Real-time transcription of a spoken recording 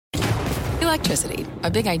Electricity,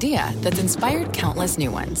 a big idea that's inspired countless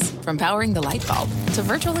new ones. From powering the light bulb to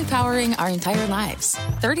virtually powering our entire lives.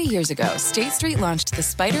 30 years ago, State Street launched the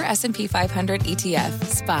Spider S&P 500 ETF,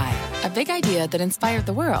 SPY. A big idea that inspired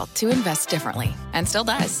the world to invest differently. And still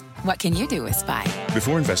does. What can you do with SPY?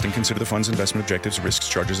 Before investing, consider the fund's investment objectives, risks,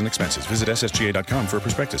 charges, and expenses. Visit ssga.com for a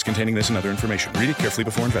prospectus containing this and other information. Read it carefully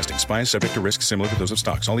before investing. SPY is subject to risks similar to those of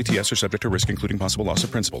stocks. All ETFs are subject to risk, including possible loss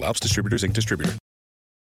of principal. Alps Distributors, Inc. Distributor.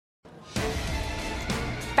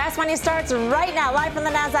 Fast Money starts right now, live from the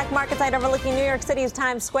NASDAQ market site overlooking New York City's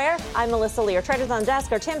Times Square. I'm Melissa Lee. Our traders on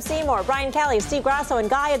desk are Tim Seymour, Brian Kelly, Steve Grasso, and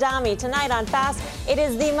Guy Adami. Tonight on Fast, it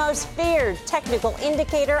is the most feared technical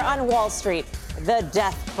indicator on Wall Street, the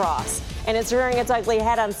death cross. And it's rearing its ugly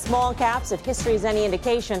head on small caps. If history is any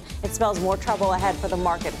indication, it spells more trouble ahead for the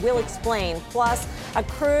market. We'll explain. Plus, a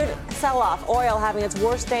crude sell-off, oil having its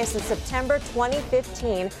worst day since September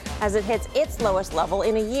 2015 as it hits its lowest level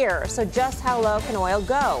in a year. So just how low can oil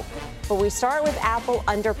go? But we start with Apple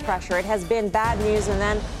under pressure. It has been bad news and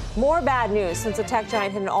then more bad news since the tech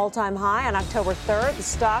giant hit an all-time high on October 3rd. The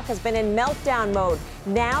stock has been in meltdown mode,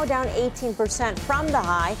 now down 18% from the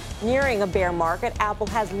high, nearing a bear market. Apple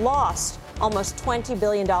has lost almost $20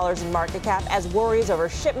 billion in market cap as worries over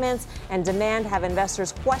shipments and demand have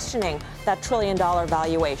investors questioning that trillion-dollar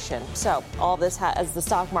valuation. So all this as the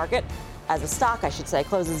stock market, as a stock, I should say,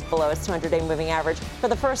 closes below its 200-day moving average for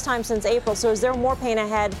the first time since April. So is there more pain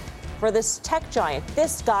ahead for this tech giant?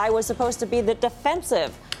 This guy was supposed to be the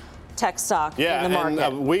defensive tech stock in the market.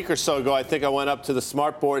 And a week or so ago, I think I went up to the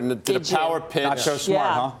smart board and did a power pitch. Not so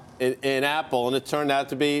smart, huh? In Apple, and it turned out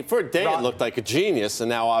to be, for a day, it looked like a genius, and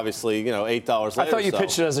now, obviously, $8 later. I thought you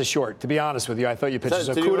pitched it as a short, to be honest with you. I thought you pitched it.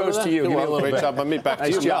 So kudos to you. Great job. I mean, back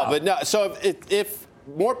to you. Job. But no, so if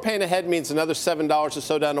more pain ahead means another $7 or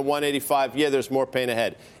so down to 185, there's more pain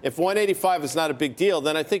ahead. If 185 is not a big deal,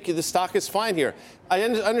 then I think the stock is fine here. I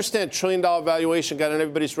understand trillion-dollar valuation got on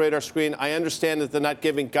everybody's radar screen. I understand that they're not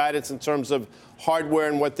giving guidance in terms of hardware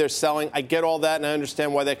and what they're selling. I get all that, and I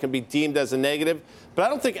understand why that can be deemed as a negative. But I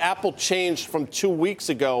don't think Apple changed from 2 weeks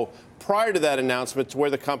ago prior to that announcement to where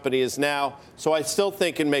the company is now. So I still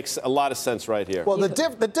think it makes a lot of sense right here. Well, the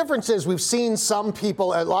difference is we've seen some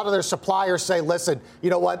people, a lot of their suppliers say, listen, you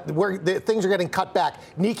know what, things are getting cut back.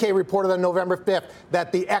 Nikkei reported on November 5th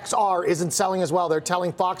that the XR isn't selling as well. They're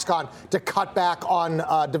telling Foxconn to cut back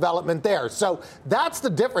on development there. So that's the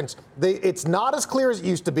difference. It's not as clear as it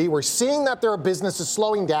used to be. We're seeing that their business is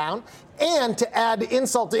slowing down. And to add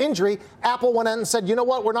insult to injury, Apple went out and said, you know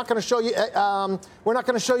what, we're not going to show you. We're not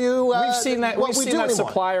going to show you. We've seen that. We've seen that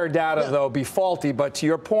supplier data though be faulty. But to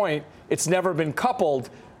your point, it's never been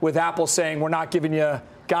coupled with Apple saying we're not giving you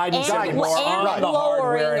guidance anymore on the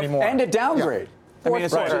hardware anymore, and a downgrade.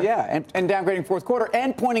 Yeah. And downgrading fourth quarter,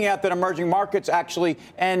 and pointing out that emerging markets actually,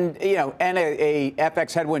 and a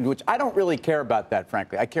FX headwind, which I don't really care about that,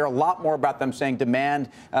 frankly. I care a lot more about them saying demand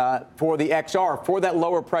for the XR, for that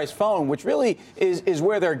lower price phone, which really is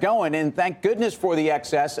where they're going. And thank goodness for the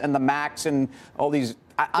XS and the Max and all these.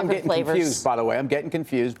 I'm getting confused, by the way. I'm getting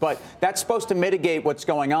confused. But that's supposed to mitigate what's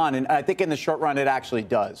going on. And I think in the short run, it actually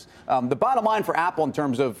does. The bottom line for Apple in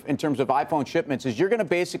terms of iPhone shipments is you're going to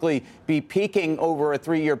basically be peaking over a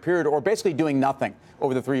 3-year period or basically doing nothing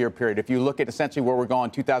over the 3-year period. If you look at essentially where we're going,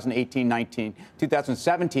 2018, 19,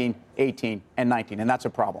 2017, 18, and 19. And that's a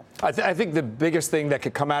problem. I think the biggest thing that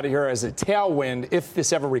could come out of here as a tailwind, if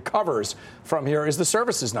this ever recovers from here, is the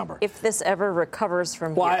services number. If this ever recovers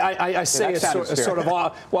from here. I say it's sort of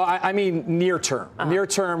I mean near term. Near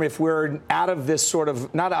term, if we're out of this sort of,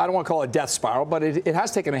 I don't want to call it a death spiral, but it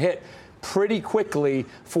has taken a hit pretty quickly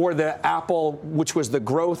for the Apple, which was the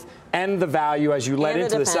growth and the value as you led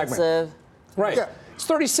into the segment. Right. Yeah. It's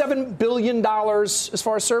 $37 billion as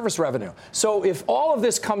far as service revenue. So if all of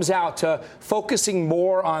this comes out to focusing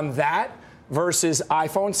more on that versus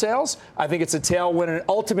iPhone sales, I think it's a tailwind, and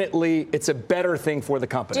ultimately it's a better thing for the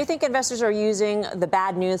company. Do you think investors are using the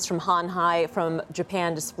bad news from Hanhai, from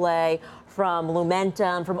Japan Display, from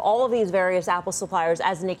Lumentum, from all of these various Apple suppliers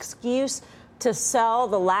as an excuse to sell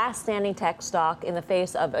the last standing tech stock in the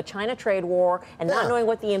face of a China trade war and not knowing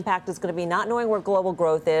what the impact is going to be, not knowing where global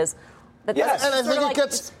growth is? Yes, and I think it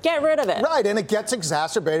gets get rid of it. Right, and it gets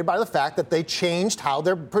exacerbated by the fact that they changed how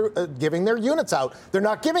they're giving their units out. They're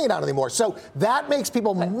not giving it out anymore. So that makes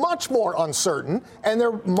people much more uncertain, and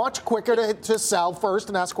they're much quicker to sell first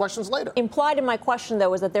and ask questions later. Implied in my question,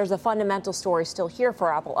 though, is that there's a fundamental story still here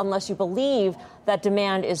for Apple, unless you believe that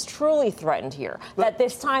demand is truly threatened here, that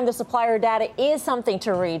this time the supplier data is something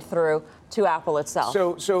to read through to Apple itself.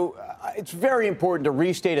 So it's very important to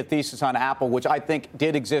restate a thesis on Apple, which I think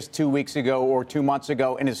did exist 2 weeks ago or 2 months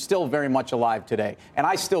ago and is still very much alive today. And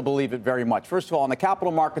I still believe it very much. First of all, on the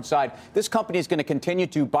capital market side, this company is going to continue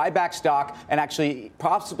to buy back stock and actually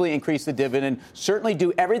possibly increase the dividend, certainly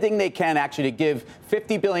do everything they can actually to give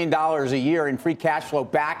 $50 billion a year in free cash flow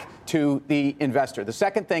back to the investor. The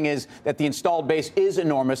second thing is that the installed base is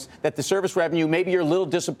enormous, that the service revenue, maybe you're a little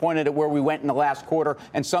disappointed at where we went in the last quarter,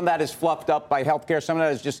 and some of that is fluffed up by healthcare, some of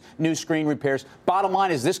that is just new screen repairs. Bottom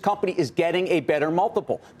line is this company is getting a better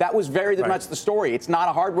multiple. That was very much the story. It's not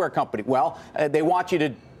a hardware company. Well, they want you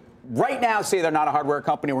to right now say they're not a hardware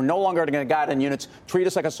company. We're no longer going to guide on units, treat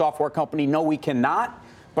us like a software company. No, we cannot.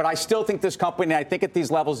 But I still think this company, I think at these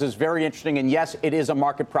levels, is very interesting. And yes, it is a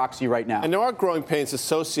market proxy right now. And there are growing pains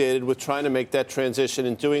associated with trying to make that transition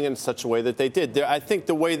and doing it in such a way that they did. I think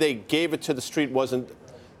the way they gave it to the street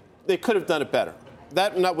they could have done it better.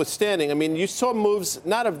 That notwithstanding, I mean, you saw moves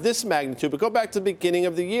not of this magnitude, but go back to the beginning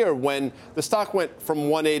of the year when the stock went from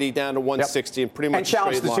 180 down to 160 and pretty much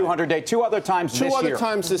challenged the 200-day two other times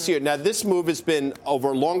this year. Now, this move has been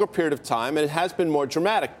over a longer period of time, and it has been more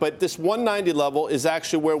dramatic. But this 190 level is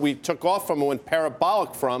actually where we took off from and went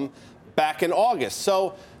parabolic from back in August.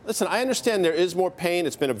 So, listen, I understand there is more pain.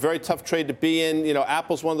 It's been a very tough trade to be in. You know,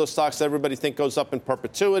 Apple's one of those stocks that everybody think goes up in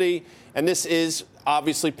perpetuity, and this is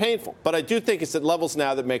obviously painful. But I do think it's at levels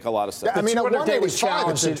now that make a lot of sense. The 200-day was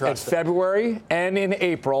challenged in February and in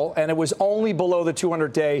April, and it was only below the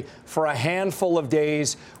 200-day for a handful of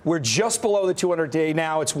days. We're just below the 200-day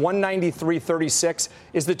now. It's 193.36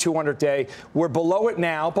 is the 200-day. We're below it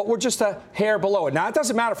now, but we're just a hair below it. Now, it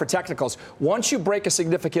doesn't matter for technicals. Once you break a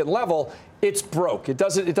significant level, it's broke. It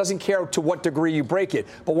doesn't care to what degree you break it.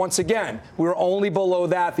 But once again, we were only below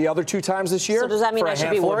that the other 2 times this year. So does that mean I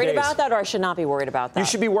should be worried about that, or I should not be worried about that? You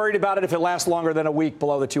should be worried about it if it lasts longer than a week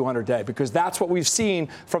below the 200-day, because that's what we've seen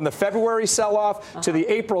from the February sell-off to the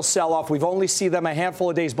April sell-off. We've only seen them a handful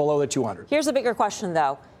of days below the 200. Here's a bigger question,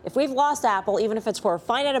 though. If we've lost Apple, even if it's for a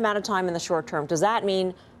finite amount of time in the short term, does that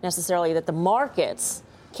mean necessarily that the markets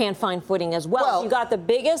can't find footing as well? You got the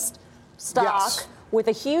biggest stock with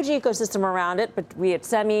a huge ecosystem around it, but we had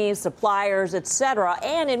semis, suppliers, et cetera,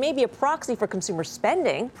 and it may be a proxy for consumer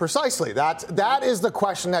spending. Precisely. That is the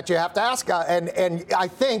question that you have to ask. And I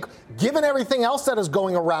think, given everything else that is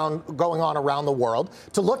going on around the world,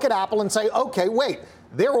 to look at Apple and say, okay, wait,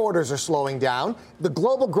 their orders are slowing down. The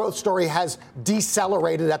global growth story has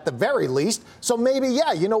decelerated at the very least. So maybe,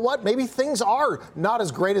 you know what? Maybe things are not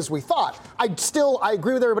as great as we thought. I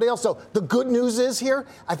agree with everybody else. So the good news is here,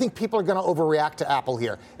 I think people are going to overreact to Apple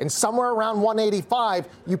here. And somewhere around 185,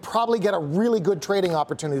 you probably get a really good trading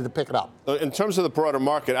opportunity to pick it up. In terms of the broader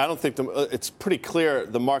market, I don't think it's pretty clear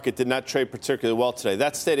the market did not trade particularly well today.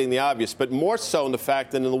 That's stating the obvious, but more so in the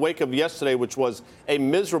fact that in the wake of yesterday, which was a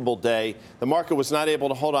miserable day, the market was not able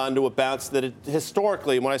to hold on to a bounce that it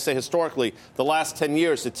historically, when I say historically, the last 10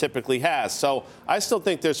 years it typically has. So I still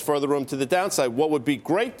think there's further room to the downside. What would be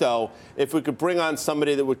great, though, if we could bring on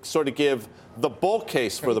somebody that would sort of give the bull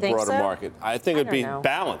case for the broader market. I think it would be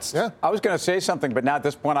balanced. Yeah. I was going to say something, but now at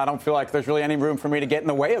this point, I don't feel like there's really any room for me to get in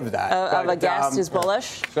the way of that. Of a guest who's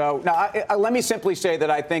bullish? So, now, let me simply say that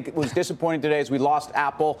I think it was disappointing today as we lost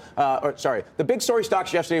Apple. The big story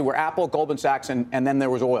stocks yesterday were Apple, Goldman Sachs, and then there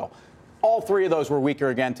was oil. All 3 of those were weaker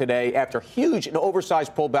again today after huge and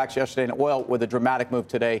oversized pullbacks yesterday in oil with a dramatic move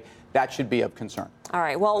today. That should be of concern. All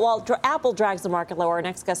right. Well, while Apple drags the market lower, our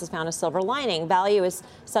next guest has found a silver lining. Value is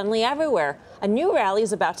suddenly everywhere. A new rally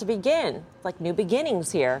is about to begin, like new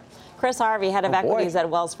beginnings here. Chris Harvey, head of equities at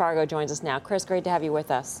Wells Fargo, joins us now. Chris, great to have you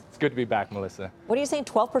with us. It's good to be back, Melissa. What are you saying,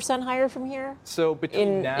 12% higher from here? So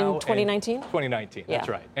between now in 2019? 2019, that's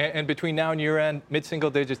right. And between now and year-end,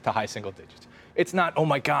 mid-single digits to high single digits. It's not, oh,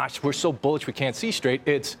 my gosh, we're so bullish we can't see straight.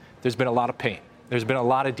 There's been a lot of pain. There's been a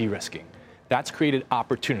lot of de-risking. That's created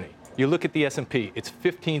opportunity. You look at the S&P, it's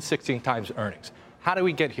 15, 16 times earnings. How did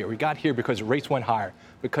we get here? We got here because rates went higher,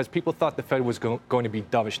 because people thought the Fed was going to be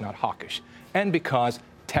dovish, not hawkish, and because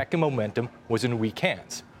tech and momentum was in weak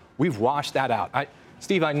hands. We've washed that out.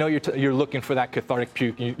 Steve, I know you're looking for that cathartic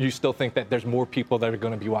puke. You still think that there's more people that are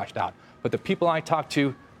going to be washed out. But the people I talk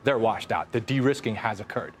to, they're washed out. The de-risking has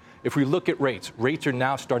occurred. If we look at rates are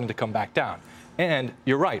now starting to come back down. And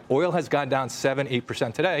you're right, oil has gone down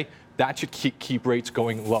 7-8% today. That should keep rates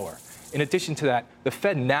going lower. In addition to that, the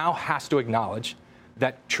Fed now has to acknowledge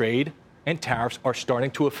that trade and tariffs are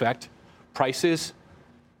starting to affect prices.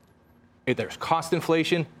 There's cost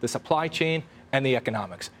inflation, the supply chain, and the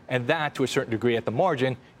economics. And that, to a certain degree at the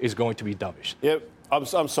margin, is going to be dovish. Yep.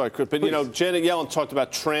 I'm sorry, Chris, but, Janet Yellen talked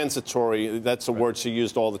about transitory. That's a word she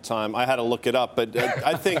used all the time. I had to look it up. But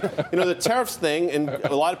I think, the tariffs thing, and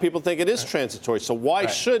a lot of people think it is transitory. So why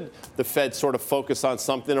should the Fed sort of focus on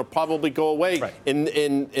something or probably go away in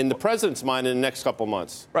the president's mind in the next couple of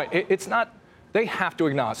months? Right. It's not. They have to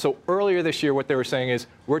acknowledge. So earlier this year, what they were saying is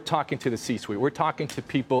we're talking to the C-suite. We're talking to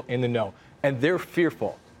people in the know. And they're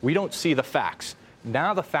fearful. We don't see the facts.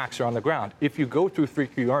 Now the facts are on the ground. If you go through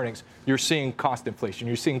 3Q earnings, you're seeing cost inflation.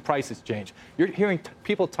 You're seeing prices change. You're hearing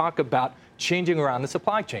people talk about changing around the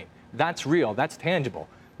supply chain. That's real. That's tangible.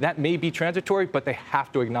 That may be transitory, but they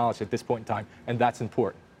have to acknowledge at this point in time, and that's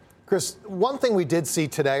important. Chris, one thing we did see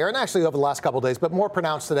today, and actually over the last couple of days, but more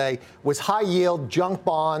pronounced today, was high yield junk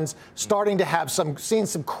bonds starting to have seeing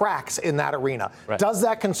some cracks in that arena. Right. Does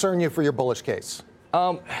that concern you for your bullish case?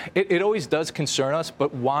 It always does concern us,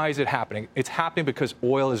 but why is it happening? It's happening because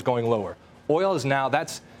oil is going lower. Oil is now,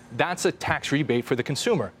 that's a tax rebate for the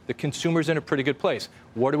consumer. The consumer's in a pretty good place.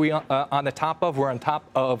 What are we on the top of? We're on top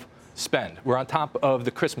of spend. We're on top of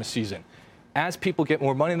the Christmas season. As people get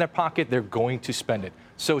more money in their pocket, they're going to spend it.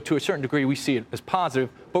 So to a certain degree, we see it as positive,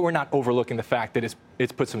 but we're not overlooking the fact that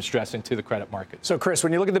it's put some stress into the credit market. So, Chris,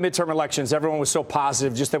 when you look at the midterm elections, everyone was so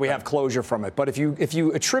positive just that we have closure from it. But if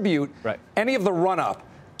you attribute any of the run-up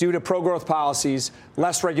due to pro-growth policies,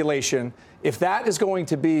 less regulation, if that is going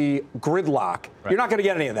to be gridlock, you're not going to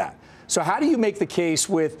get any of that. So how do you make the case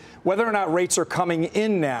with whether or not rates are coming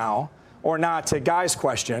in now or not, to Guy's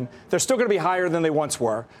question? They're still going to be higher than they once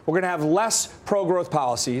were. We're going to have less pro-growth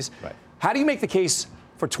policies. How do you make the case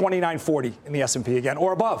for 2940 in the S&P again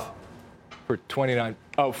or above? For 29,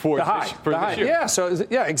 for the high. This year. Yeah, so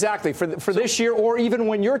exactly. For this year, or even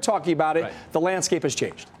when you're talking about it, the landscape has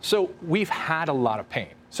changed. So we've had a lot of pain.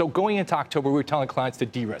 So going into October, we were telling clients to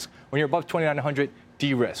de-risk. When you're above 2,900,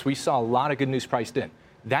 de-risk. We saw a lot of good news priced in.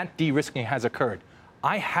 That de-risking has occurred.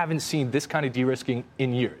 I haven't seen this kind of de-risking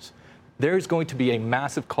in years. There's going to be a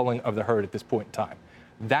massive culling of the herd at this point in time.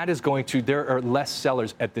 There are less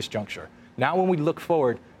sellers at this juncture. Now, when we look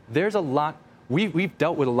forward, there's a lot. We've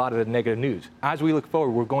dealt with a lot of the negative news. As we look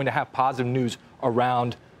forward, we're going to have positive news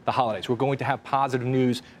around the holidays. We're going to have positive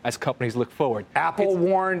news as companies look forward. Apple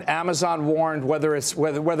warned, Amazon warned, whether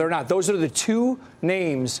or not. Those are the two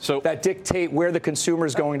names that dictate where the consumer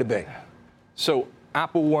is going to be. So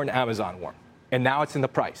Apple warned, Amazon warned, and now it's in the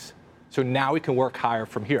price. So now we can work higher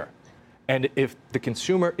from here. And if the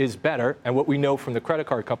consumer is better, and what we know from the credit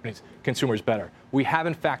card companies, consumer is better. We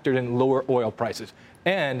haven't factored in lower oil prices.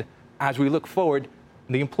 And as we look forward,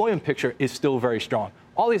 the employment picture is still very strong.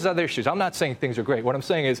 All these other issues, I'm not saying things are great. What I'm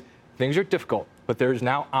saying is things are difficult, but there's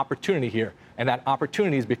now opportunity here. And that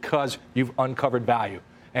opportunity is because you've uncovered value.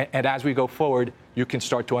 And as we go forward, you can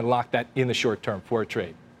start to unlock that in the short term for a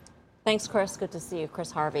trade. Thanks, Chris. Good to see you.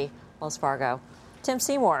 Chris Harvey, Wells Fargo. Tim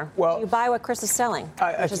Seymour, do you buy what Chris is selling,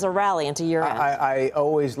 which is a rally into year-end? I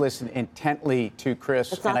always listen intently to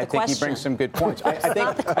Chris, and I think he brings some good points. I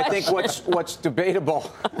think what's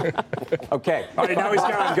debatable. Okay. All right, now he's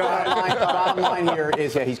gone. Go ahead. Bottom line here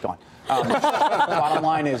is, he's gone. Bottom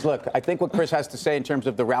line is, look, I think what Chris has to say in terms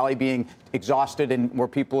of the rally being exhausted and where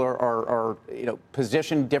people are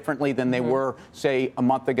positioned differently than they were, say, a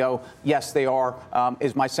month ago. Yes, they are.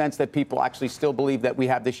 Is my sense that people actually still believe that we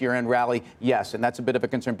have this year-end rally? Yes, and that's a bit of a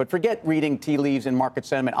concern. But forget reading tea leaves and market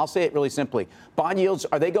sentiment. I'll say it really simply. Bond yields,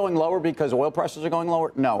 are they going lower because oil prices are going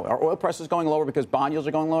lower? No. Are oil prices going lower because bond yields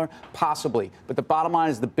are going lower? Possibly. But the bottom line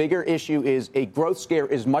is the bigger issue is a growth scare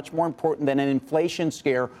is much more important than an inflation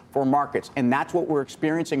scare for markets. And that's what we're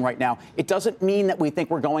experiencing right now. It doesn't mean that we think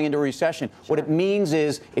we're going into a recession. What it means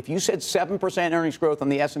is if you said 7% earnings growth on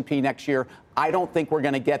the S&P next year, I don't think we're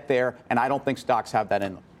going to get there, and I don't think stocks have that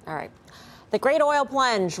in them. All right. The great oil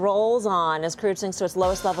plunge rolls on as crude sinks to its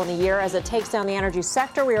lowest level in a year as it takes down the energy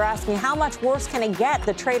sector. We are asking how much worse can it get?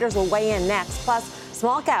 The traders will weigh in next. Plus,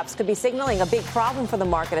 small caps could be signaling a big problem for the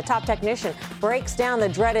market. A top technician breaks down the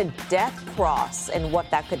dreaded death cross and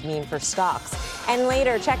what that could mean for stocks. And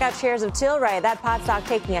later, check out shares of Tilray, that pot stock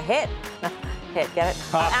taking a hit. Get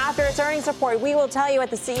it? After its earnings report, we will tell you what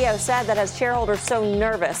the CEO said that has shareholders so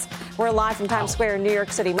nervous. We're live from Times Square in New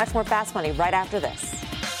York City. Much more Fast Money right after this.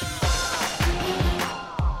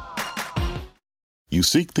 You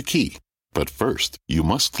seek the key, but first, you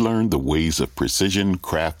must learn the ways of precision,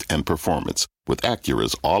 craft, and performance with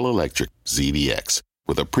Acura's all-electric ZDX.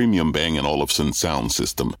 With a premium Bang & Olufsen sound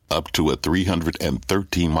system up to a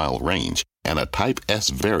 313-mile range and a Type S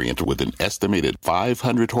variant with an estimated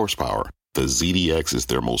 500 horsepower, the ZDX is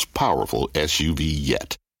their most powerful SUV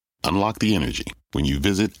yet. Unlock the energy when you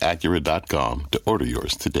visit Acura.com to order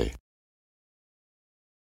yours today.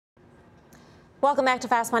 Welcome back to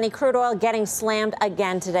Fast Money. Crude oil getting slammed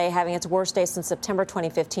again today, having its worst day since September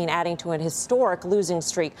 2015, adding to an historic losing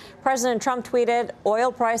streak. President Trump tweeted,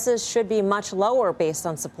 oil prices should be much lower based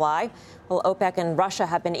on supply. Well, OPEC and Russia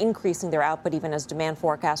have been increasing their output even as demand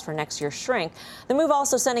forecasts for next year shrink. The move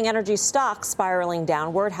also sending energy stocks spiraling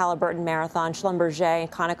downward. Halliburton, Marathon, Schlumberger,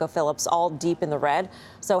 and ConocoPhillips all deep in the red.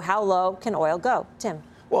 So how low can oil go? Tim.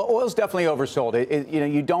 Well, oil's definitely oversold.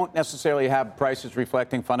 You don't necessarily have prices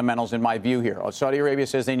reflecting fundamentals in my view here. Saudi Arabia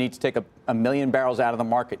says they need to take a million barrels out of the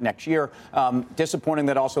market next year. Disappointing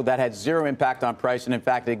that also that had zero impact on price and, in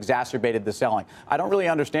fact, it exacerbated the selling. I don't really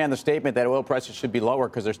understand the statement that oil prices should be lower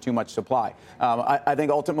because there's too much supply. I think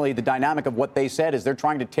ultimately the dynamic of what they said is they're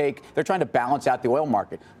trying to balance out the oil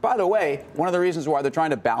market. By the way, one of the reasons why they're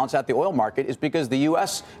trying to balance out the oil market is because the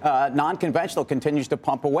U.S. Non-conventional continues to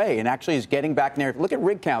pump away and actually is getting back near. Look at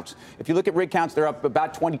rig counts. If you look at rig counts, they're up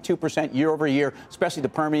about 22% year over year, especially the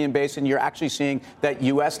Permian Basin. You're actually seeing that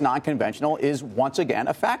U.S. non-conventional is once again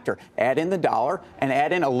a factor. Add in the dollar and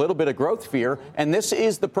add in a little bit of growth fear, and this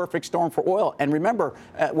is the perfect storm for oil. And remember,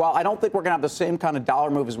 while I don't think we're going to have the same kind of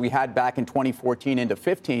dollar move as we had back in 2014 into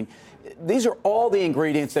 15, these are all the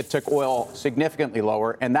ingredients that took oil significantly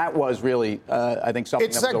lower, and that was really, I think, something.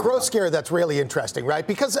 It's that growth scare that's really interesting, right?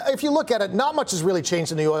 Because if you look at it, not much has really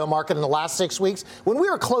changed in the oil market in the last 6 weeks. When we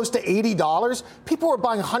were close to $80, people were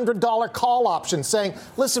buying $100 call options, saying,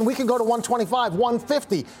 "Listen, we can go to 125,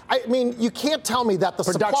 150." I mean, you can't tell me that the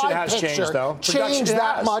supply picture changed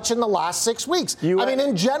that much in the last 6 weeks. I mean,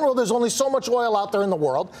 in general, there's only so much oil out there in the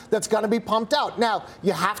world that's going to be pumped out. Now,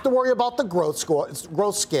 you have to worry about the growth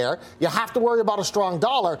scare. You have to worry about a strong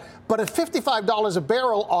dollar. But at $55 a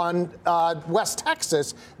barrel on West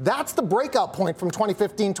Texas, that's the breakout point from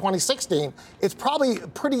 2015, 2016. It's probably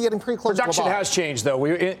getting pretty close to the bottom. Production has changed, though.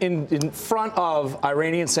 We're in front of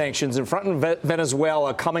Iranian sanctions, in front of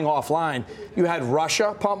Venezuela coming offline. You had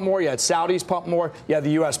Russia pump more, you had Saudis pump more, you had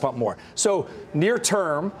the U.S. pump more. So near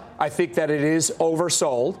term, I think that it is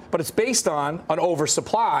oversold, but it's based on an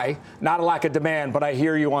oversupply, not a lack of demand. But I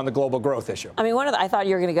hear you on the global growth issue. I mean, I thought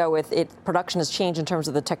you were going to go with it. Production has changed in terms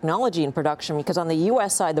of the technology in production, because on the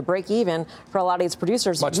U.S. side, the break even for a lot of these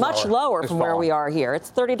producers is much lower from where we are here.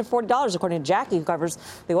 It's $30 to $40, according to Jackie, who covers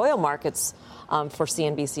the oil markets for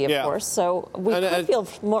CNBC, of course. So we could feel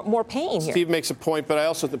more pain here. Steve makes a point, but I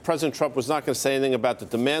also think President Trump was not going to say anything about the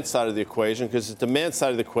demand side of the equation, because the demand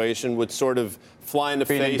side of the equation would sort of fly in the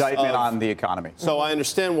face indictment on the economy. So I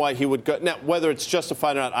understand why he would go. Now, whether it's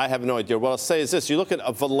justified or not, I have no idea. What I'll say is this. You look at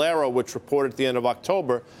a Valero, which reported at the end of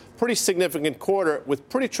October, pretty significant quarter with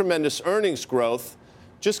pretty tremendous earnings growth.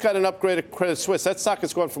 Just got an upgrade at Credit Suisse. That stock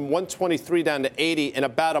has gone from 123 down to 80 in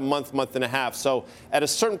about a month and a half. So at a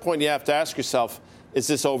certain point, you have to ask yourself, is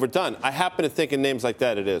this overdone? I happen to think in names like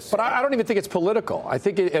that it is. But I don't even think it's political. I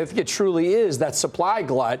think it truly is that supply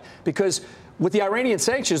glut, because with the Iranian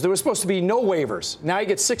sanctions, there was supposed to be no waivers. Now you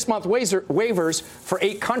get 6-month waivers for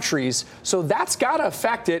 8 countries. So that's got to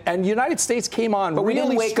affect it. And the United States came on but really strong.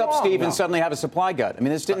 We didn't wake up, Steve, and suddenly have a supply gut. I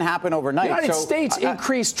mean, this didn't happen overnight. The United States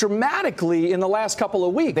increased dramatically in the last couple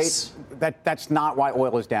of weeks. That's not why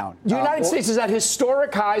oil is down. The United States is at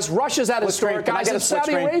historic highs. Russia's at historic highs. And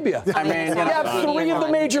Saudi Arabia. I mean, you have 3 of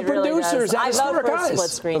the major producers at historic highs.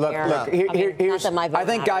 Split screen I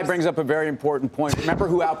think Guy brings up a very important point. Remember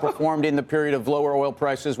who outperformed in the period of lower oil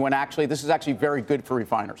prices, when actually this is actually very good for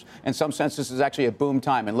refiners. In some sense, this is actually a boom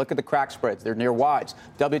time. And look at the crack spreads. They're near wides.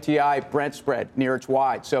 WTI Brent spread near its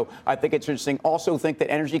wide. So I think it's interesting. Also think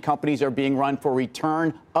that energy companies are being run for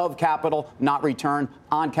return of capital, not return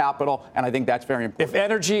on capital. And I think that's very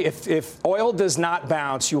important. If oil does not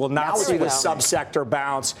bounce, you will not see the subsector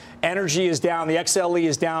bounce. Energy is down. The XLE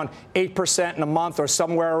is down 8% in a month or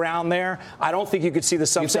somewhere around there. I don't think you could see the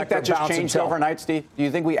subsector bounce. You think that just changed overnight, Steve? Do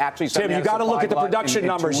you think we actually... Tim, you got to look at the production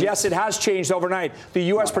numbers. Yes, it has changed overnight. The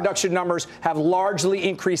U.S. production numbers have largely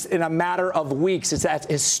increased in a matter of weeks. It's at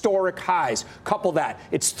historic highs. Couple that.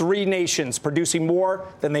 It's 3 nations producing more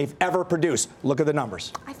than they've ever produced. Look at the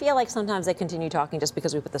numbers. I feel like sometimes they continue talking just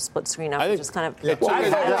because we put the split screen up. Just kind of. I thought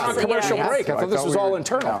it was a commercial break. I thought this was all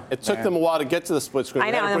internal. It took them a while to get to the split screen.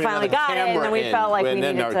 I know, and then finally got it, and then we felt like we needed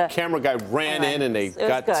to. And then our camera guy ran in, and they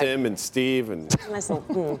got Tim and Steve. And nice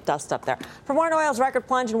little dust up there. For more on oil's record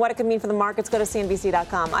plunge and what it could mean for the markets, go to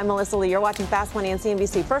CNBC.com. I'm Melissa Lee. You're watching Fast Money on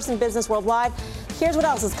CNBC. First in business worldwide. Here's what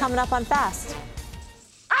else is coming up on Fast.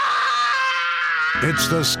 It's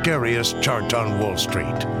the scariest chart on Wall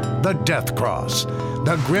Street, the Death Cross.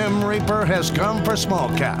 The Grim Reaper has come for small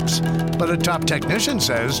caps, but a top technician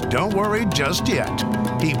says don't worry just yet.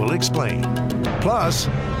 He will explain. Plus,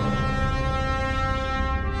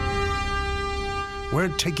 We're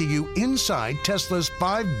taking you inside Tesla's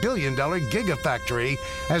 $5 billion gigafactory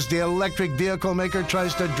as the electric vehicle maker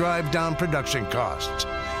tries to drive down production costs.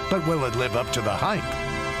 But will it live up to the hype?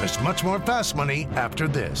 There's much more Fast Money after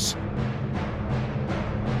this.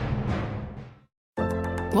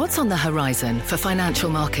 What's on the horizon for financial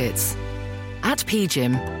markets? At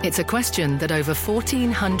PGIM, it's a question that over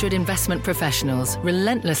 1,400 investment professionals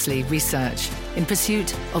relentlessly research in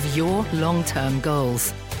pursuit of your long-term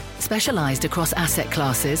goals. Specialized across asset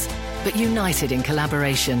classes, but united in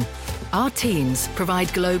collaboration, our teams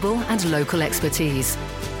provide global and local expertise.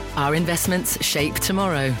 Our investments shape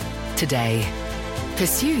tomorrow, today.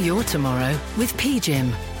 Pursue your tomorrow with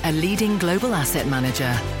PGIM, a leading global asset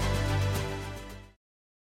manager.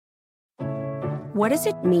 What does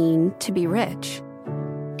it mean to be rich?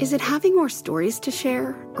 Is it having more stories to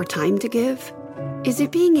share or time to give? Is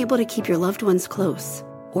it being able to keep your loved ones close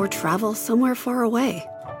or travel somewhere far away?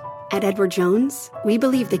 At Edward Jones, we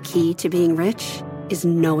believe the key to being rich is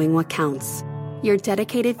knowing what counts. Your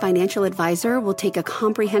dedicated financial advisor will take a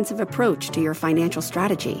comprehensive approach to your financial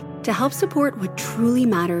strategy to help support what truly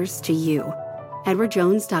matters to you.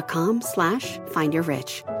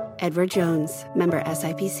 EdwardJones.com/findyourrich. Edward Jones, member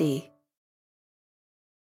SIPC.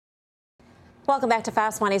 Welcome back to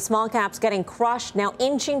Fast Money. Small caps getting crushed, now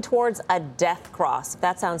inching towards a death cross. If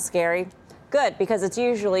that sounds scary, good, because it's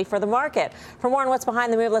usually for the market. For more on what's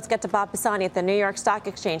behind the move, let's get to Bob Pisani at the New York Stock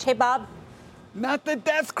Exchange. Hey, Bob. Not the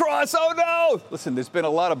death cross. Oh, no. Listen, there's been a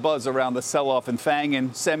lot of buzz around the sell-off in FANG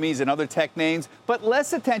and semis and other tech names, but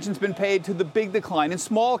less attention's been paid to the big decline in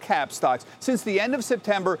small cap stocks. Since the end of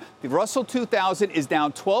September, the Russell 2000 is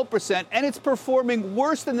down 12%, and it's performing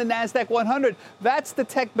worse than the NASDAQ 100. That's the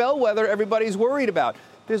tech bellwether everybody's worried about.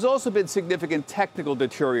 There's also been significant technical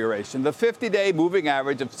deterioration. The 50-day moving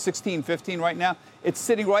average of 1615 right now, it's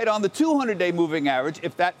sitting right on the 200-day moving average.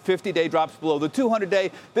 If that 50-day drops below the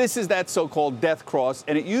 200-day, this is that so-called death cross,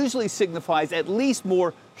 and it usually signifies at least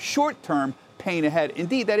more short-term pain ahead.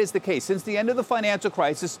 Indeed, that is the case. Since the end of the financial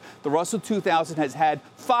crisis, the Russell 2000 has had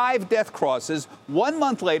 5 death crosses. 1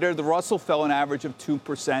 month later, the Russell fell an average of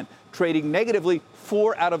 2%, trading negatively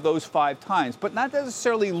 4 out of those 5 times, but not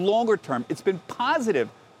necessarily longer term. It's been positive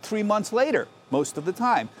 3 months later, most of the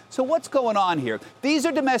time. So what's going on here? These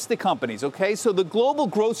are domestic companies, okay? So the global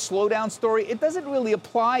growth slowdown story, it doesn't really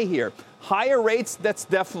apply here. Higher rates, that's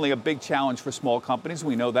definitely a big challenge for small companies.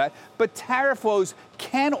 We know that. But tariff woes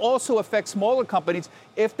can also affect smaller companies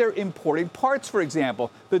if they're importing parts, for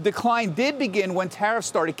example. The decline did begin when tariffs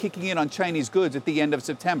started kicking in on Chinese goods at the end of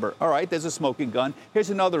September. All right, there's a smoking gun.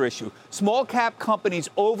 Here's another issue. Small cap companies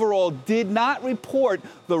overall did not report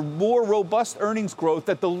the more robust earnings growth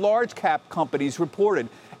that the large cap companies reported.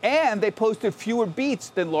 And they posted fewer beats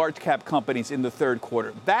than large cap companies in the third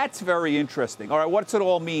quarter. That's very interesting. All right, what's it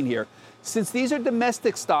all mean here? Since these are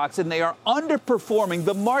domestic stocks and they are underperforming,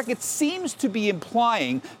 the market seems to be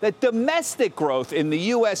implying that domestic growth in the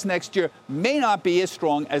U.S. next year may not be as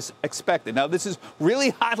strong as expected. Now, this is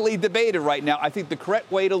really hotly debated right now. I think the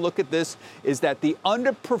correct way to look at this is that the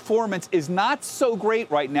underperformance is not so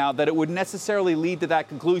great right now that it would necessarily lead to that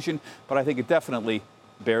conclusion, but I think it definitely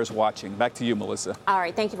bears watching. Back to you, Melissa. All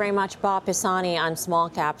right. Thank you very much, Bob Pisani on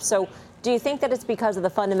small caps. So do you think that it's because of the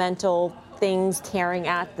fundamental things tearing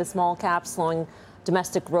at the small caps, slowing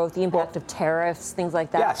domestic growth, the impact of tariffs, things like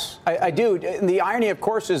that? Yes, I do. And the irony, of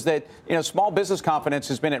course, is that, small business confidence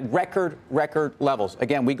has been at record levels.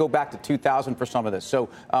 Again, we go back to 2000 for some of this. So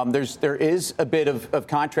there is a bit of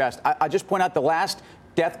contrast. I just point out the last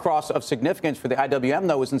death cross of significance for the IWM,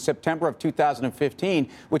 though, was in September of 2015,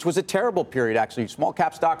 which was a terrible period, actually. Small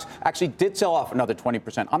cap stocks actually did sell off another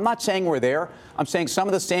 20%. I'm not saying we're there. I'm saying some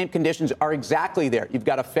of the same conditions are exactly there. You've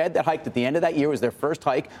got a Fed that hiked at the end of that year. It was their first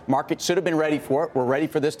hike. Market should have been ready for it. We're ready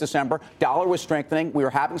for this December. Dollar was strengthening. We were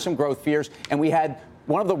having some growth fears, and we had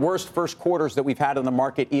one of the worst first quarters that we've had in the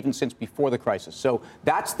market even since before the crisis. So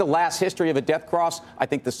that's the last history of a death cross. I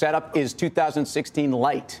think the setup is 2016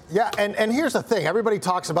 light. Yeah, and here's the thing. Everybody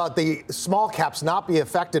talks about the small caps not be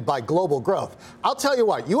affected by global growth. I'll tell you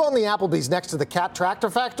what. You own the Applebee's next to the Cat Tractor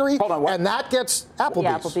Factory. Hold on, what? And that gets Applebee's.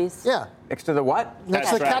 Yeah, Applebee's. Yeah. Next to the what? Next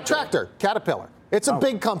to the Cat Tractor. Caterpillar. It's a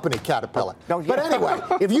big company, Caterpillar. But anyway,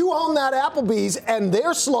 if you own that Applebee's and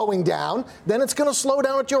they're slowing down, then it's going to slow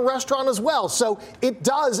down at your restaurant as well. So it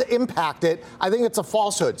does impact it. I think it's a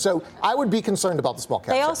falsehood. So I would be concerned about the small cap.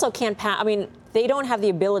 They also can't pass. I mean, they don't have the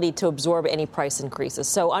ability to absorb any price increases.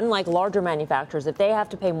 So unlike larger manufacturers, if they have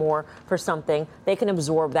to pay more for something, they can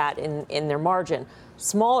absorb that in their margin.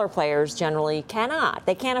 Smaller players generally cannot.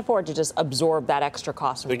 They can't afford to just absorb that extra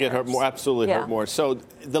cost. They get hurt more, absolutely hurt more. So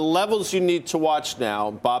the levels you need to watch now,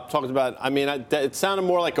 Bob talked about, I mean, it sounded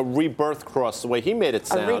more like a rebirth cross the way he made it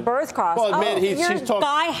sound. A rebirth cross? Well, he's talking.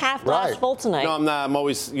 Guy half glass full tonight. No, I'm not. I'm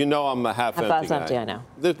always, I'm a half empty guy. Empty, I know.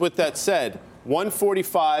 With that said,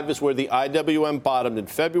 145 is where the IWM bottomed in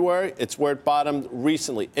February. It's where it bottomed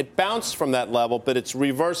recently. It bounced from that level, but it's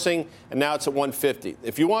reversing, and now it's at 150.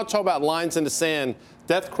 If you want to talk about lines in the sand,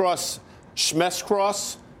 death cross, schmess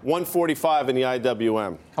cross, 145 in the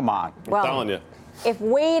IWM. Come on. I'm telling you. If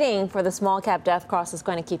waiting for the small cap death cross is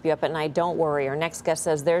going to keep you up at night, don't worry. Our next guest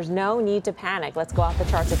says there's no need to panic. Let's go off the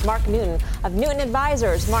charts with Mark Newton of Newton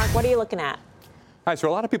Advisors. Mark, what are you looking at? Hi, so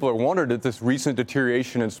a lot of people are wondering that this recent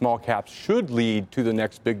deterioration in small caps should lead to the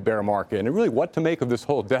next big bear market, and really what to make of this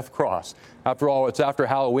whole death cross. After all, it's after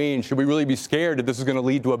Halloween. Should we really be scared that this is going to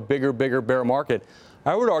lead to a bigger bear market?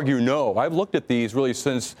 I would argue no. I've looked at these really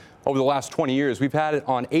since over the last 20 years. We've had it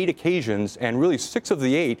on 8 occasions, and really 6 of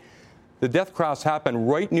the 8, the death cross happened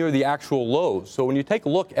right near the actual lows. So when you take a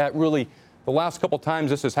look at really the last couple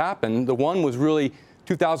times this has happened, the one was really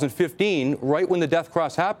 2015, right when the death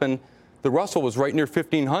cross happened. The Russell was right near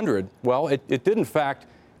 1,500. Well, it did, in fact,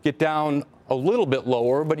 get down a little bit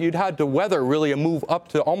lower, but you'd had to weather really a move up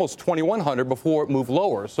to almost 2,100 before it moved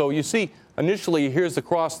lower. So you see, initially, here's the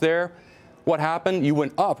cross there. What happened? You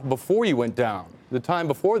went up before you went down. The time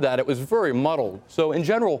before that, it was very muddled. So in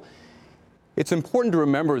general, it's important to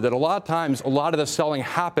remember that a lot of times, a lot of the selling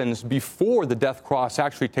happens before the death cross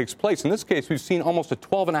actually takes place. In this case, we've seen almost a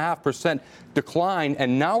 12.5% decline,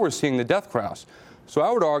 and now we're seeing the death cross. So I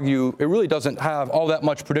would argue it really doesn't have all that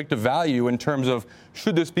much predictive value in terms of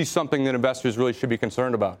should this be something that investors really should be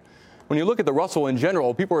concerned about. When you look at the Russell in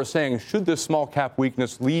general, people are saying, should this small cap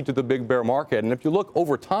weakness lead to the big bear market? And if you look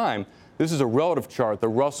over time, this is a relative chart, the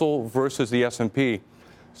Russell versus the S&P.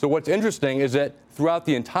 So what's interesting is that throughout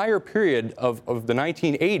the entire period of the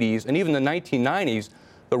 1980s and even the 1990s,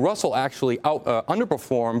 the Russell actually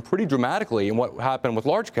underperformed pretty dramatically in what happened with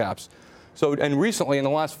large caps. So, and recently, in the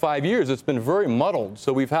last 5 years, it's been very muddled.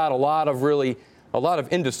 So we've had a lot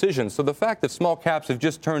of indecision. So the fact that small caps have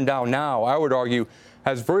just turned down now, I would argue,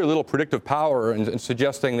 has very little predictive power in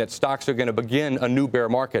suggesting that stocks are going to begin a new bear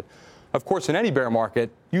market. Of course, in any bear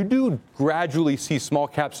market, you do gradually see small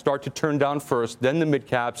caps start to turn down first, then the mid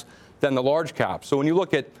caps, then the large caps. So when you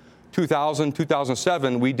look at 2000,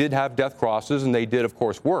 2007, we did have death crosses, and they did, of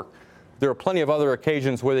course, work. There are plenty of other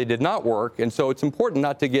occasions where they did not work, and so it's important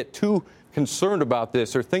not to get too concerned about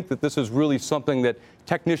this or think that this is really something that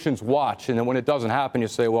technicians watch, and then when it doesn't happen, you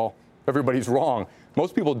say, well, everybody's wrong.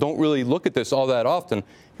 Most people don't really look at this all that often.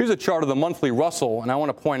 Here's a chart of the monthly Russell, and I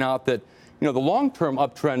want to point out that the long-term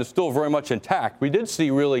uptrend is still very much intact. We did see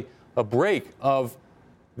really a break of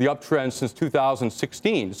the uptrend since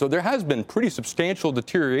 2016. So there has been pretty substantial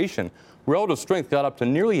deterioration. Relative strength got up to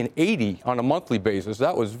nearly an 80 on a monthly basis.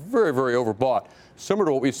 That was very, very overbought, similar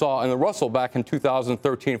to what we saw in the Russell back in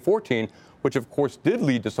 2013-14, which, of course, did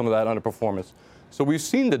lead to some of that underperformance. So we've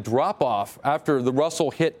seen the drop-off after the Russell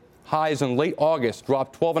hit highs in late August,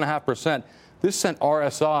 dropped 12.5%. This sent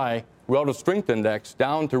RSI, Relative Strength Index,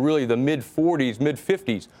 down to really the mid-40s,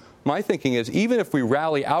 mid-50s. My thinking is even if we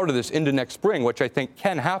rally out of this into next spring, which I think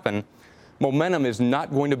can happen, momentum is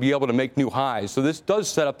not going to be able to make new highs. So this does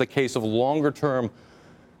set up the case of longer-term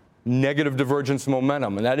negative divergence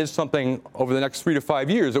momentum, and that is something over the next 3 to 5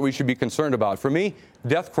 years that we should be concerned about. For me,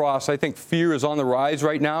 death cross, I think fear is on the rise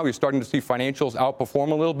right now. You're starting to see financials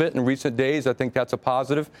outperform a little bit in recent days. I think that's a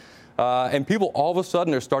positive. And people all of a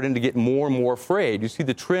sudden are starting to get more and more afraid. You see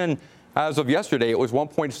the trend as of yesterday, it was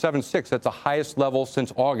 1.76. That's the highest level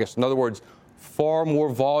since August. In other words, far more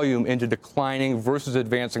volume into declining versus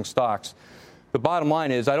advancing stocks. The bottom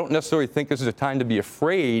line is I don't necessarily think this is a time to be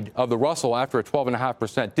afraid of the Russell after a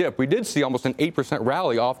 12.5% dip. We did see almost an 8%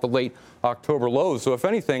 rally off the late October lows. So if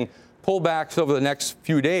anything, pullbacks over the next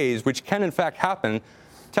few days, which can in fact happen,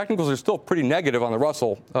 technicals are still pretty negative on the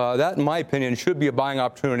Russell. That, in my opinion, should be a buying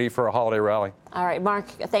opportunity for a holiday rally. All right, Mark,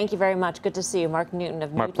 thank you very much. Good to see you. Mark Newton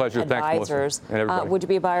of Newton pleasure. Advisors. Thanks, Melissa. Would you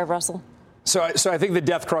be a buyer of Russell? So I think the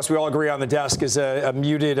death cross, we all agree on the desk, is a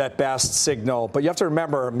muted at best signal. But you have to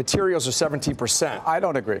remember, materials are 17%. I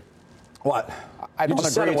don't agree. What? I don't you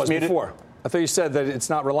just agree. said it was before. I thought you said that it's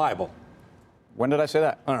not reliable. When did I say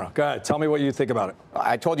that? I don't know. Go ahead. Tell me what you think about it.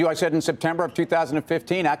 I told you I said in September of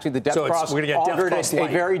 2015, actually, the death cross altered a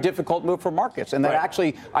very difficult move for markets. And that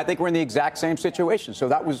actually, I think we're in the exact same situation. So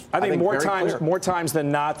that was, I think more times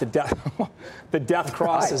than not, the death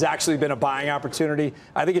cross has actually been a buying opportunity.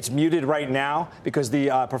 I think it's muted right now because the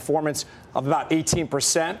performance of about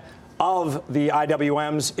 18% of the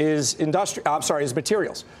IWMs is is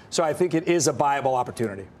materials. So I think it is a buyable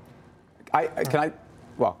opportunity.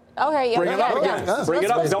 Okay, bring it up again. Bring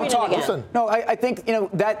it up. Don't talk. Listen. No, I think,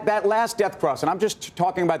 that last death cross, and I'm just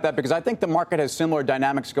talking about that because I think the market has similar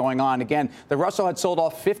dynamics going on. Again, the Russell had sold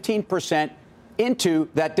off 15% into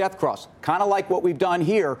that death cross, kind of like what we've done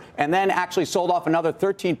here, and then actually sold off another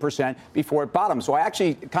 13% before it bottomed. So I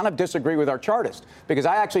actually kind of disagree with our chartist because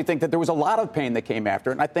I actually think that there was a lot of pain that came after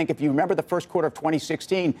it. And I think if you remember the first quarter of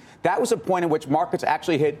 2016, that was a point in which markets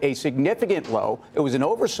actually hit a significant low. It was an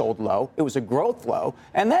oversold low. It was a growth low.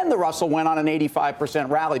 And then the Russell went on an 85%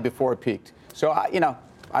 rally before it peaked. So,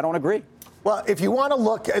 I don't agree. Well, if you want to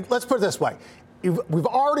look, let's put it this way. We're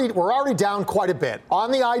already down quite a bit. On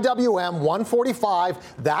the IWM,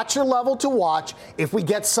 145, that's your level to watch. If we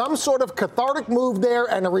get some sort of cathartic move there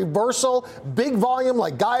and a reversal, big volume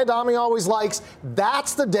like Guy Adami always likes,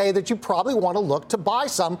 that's the day that you probably want to look to buy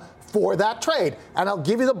some for that trade. And I'll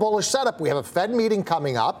give you the bullish setup. We have a Fed meeting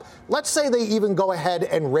coming up. Let's say they even go ahead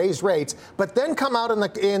and raise rates, but then come out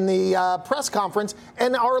in the press conference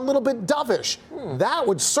and are a little bit dovish. That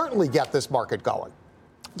would certainly get this market going.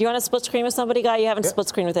 Do you want to split screen with somebody, Guy? You haven't split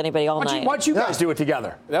screen with anybody all night. Why don't you guys do it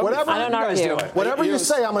together? Whatever I don't argue. Whatever you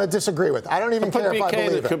say, I'm going to disagree with. I don't even care if I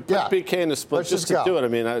believe it. Put BK in the split just to do it. I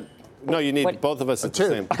mean, no, you need both of us at the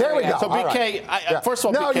same time. There we go. So, BK, first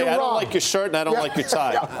of all, BK, I don't like your shirt and I don't like your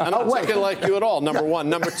tie. I'm not taking like you at all, number one.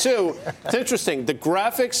 Number two, it's interesting. The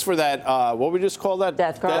graphics for that, what we just call that?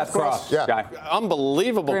 Death cross. Yeah.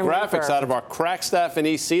 Unbelievable Grim graphics Reaper. out of our crack staff in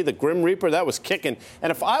EC. The Grim Reaper, that was kicking. And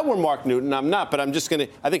if I were Mark Newton, I'm not, but I'm just going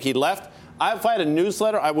to, I think he left. If I had a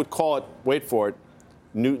newsletter, I would call it, wait for it,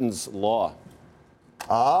 Newton's Law.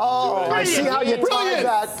 Oh, I see how you tied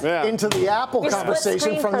that into the Apple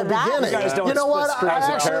conversation from the beginning. You know what?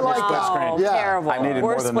 I actually like that. Terrible. I needed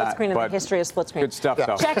more Worst than split that, screen in the but history of split screen. Good stuff,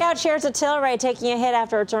 though. Check out shares of Tilray taking a hit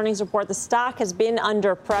after its earnings report. The stock has been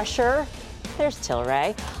under pressure. There's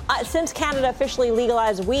Tilray. Since Canada officially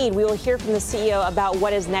legalized weed, we will hear from the CEO about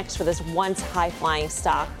what is next for this once high-flying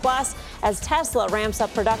stock. Plus, as Tesla ramps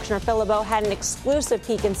up production, Phil LeBeau had an exclusive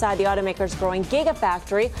peek inside the automaker's growing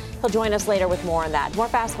Gigafactory. He'll join us later with more on that. More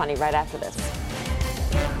Fast Money right after this.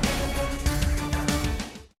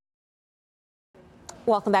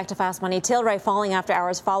 Welcome back to Fast Money. Tilray falling after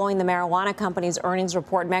hours following the marijuana company's earnings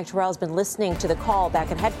report. Meg Terrell has been listening to the call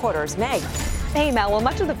back at headquarters. Meg. Hey, Mel. Well,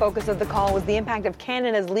 much of the focus of the call was the impact of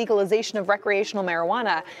Canada's legalization of recreational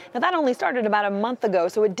marijuana. Now, that only started about a month ago,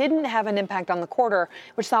 so it didn't have an impact on the quarter,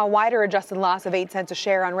 which saw a wider adjusted loss of 8 cents a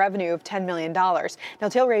share on revenue of $10 million. Now,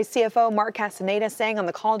 Tilray's CFO, Mark Castaneda, saying on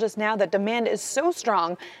the call just now that demand is so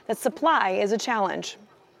strong that supply is a challenge.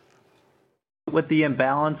 With the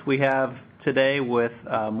imbalance we have today with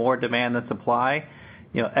more demand than supply,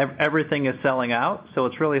 everything is selling out, so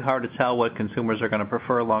it's really hard to tell what consumers are going to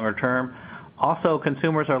prefer longer term. Also,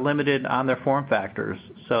 consumers are limited on their form factors.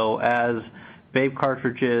 So as vape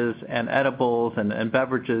cartridges and edibles and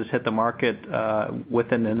beverages hit the market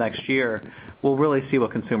within the next year, we'll really see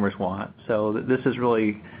what consumers want. So this is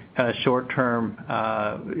really kind of short-term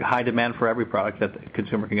high demand for every product that the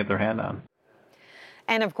consumer can get their hand on.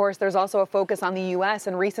 And, of course, there's also a focus on the U.S.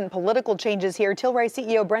 and recent political changes here. Tilray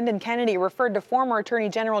CEO Brendan Kennedy referred to former Attorney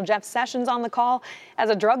General Jeff Sessions on the call as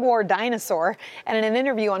a drug war dinosaur. And in an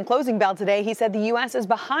interview on Closing Bell today, he said the U.S. is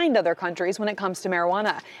behind other countries when it comes to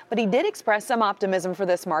marijuana. But he did express some optimism for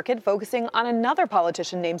this market, focusing on another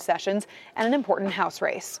politician named Sessions and an important House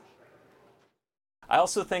race. I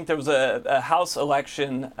also think there was a House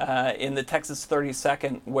election in the Texas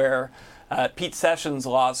 32nd where Pete Sessions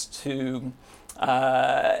lost to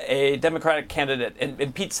a Democratic candidate,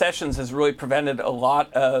 and Pete Sessions has really prevented a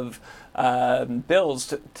lot of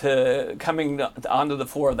bills to coming onto the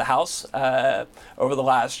floor of the House over the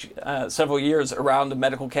last several years around the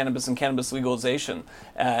medical cannabis and cannabis legalization.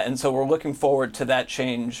 And so we're looking forward to that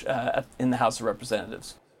change in the House of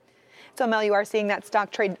Representatives. So, Mel, you are seeing that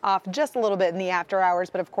stock trade off just a little bit in the after hours,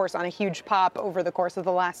 but of course on a huge pop over the course of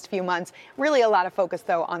the last few months. Really a lot of focus,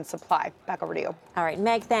 though, on supply. Back over to you. All right,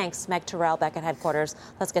 Meg, thanks. Meg Terrell back at headquarters.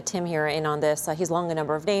 Let's get Tim here in on this. He's long a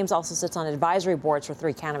number of names, also sits on advisory boards for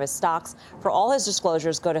 3 cannabis stocks. For all his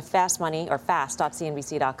disclosures, go to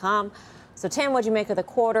fast.cnbc.com. So, Tim, what'd you make of the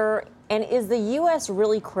quarter? And is the U.S.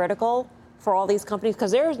 really critical for all these companies?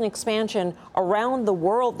 Because there is an expansion around the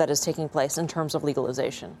world that is taking place in terms of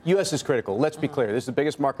legalization. U.S. is critical. Let's be clear. This is the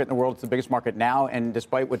biggest market in the world. It's the biggest market now. And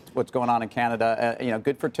despite what's going on in Canada,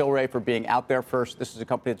 good for Tilray for being out there first. This is a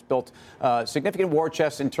company that's built significant war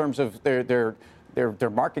chests in terms of their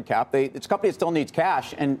market cap. It's a company that still needs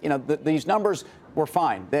cash. And, these numbers were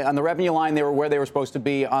fine. On the revenue line, they were where they were supposed to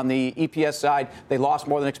be. On the EPS side, they lost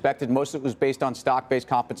more than expected. Most of it was based on stock-based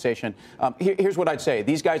compensation. Here's what I'd say.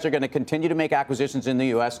 These guys are going to continue to make acquisitions in the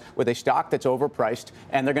U.S. with a stock that's overpriced,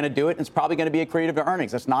 and they're going to do it, and it's probably going to be accretive to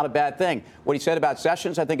earnings. That's not a bad thing. What he said about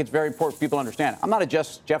Sessions, I think it's very important for people to understand. I'm not a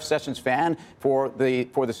Jeff Sessions fan for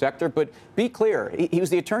the sector, but be clear. He was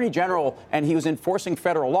the Attorney General, and he was enforcing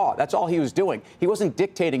federal law. That's all he was doing. He wasn't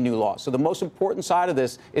dictating new laws. So the most important side of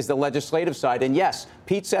this is the legislative side. And yes,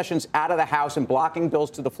 Pete Sessions out of the House and blocking bills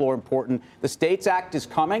to the floor important. The States Act is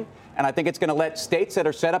coming, and I think it's going to let states that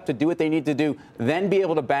are set up to do what they need to do then be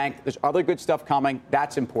able to bank. There's other good stuff coming.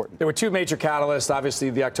 That's important. There were two major catalysts, obviously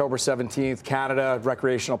the October 17th Canada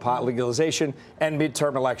recreational pot legalization and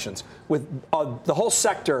midterm elections. With the whole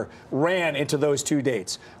sector ran into those two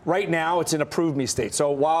dates. Right now, it's in a prove me state. So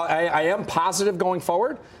while I am positive going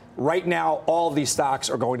forward, right now all of these stocks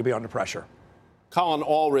are going to be under pressure. Colin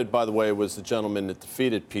Allred, by the way, was the gentleman that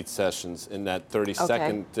defeated Pete Sessions in that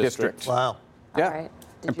 32nd district. Wow. Yeah. All right.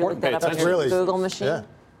 Did you look that up on your Google machine? Yeah.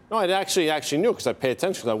 No, I actually knew because I pay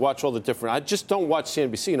attention because I watch all the different. I just don't watch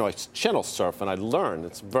CNBC. I channel surf and I learn.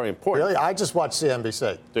 It's very important. Really? I just watch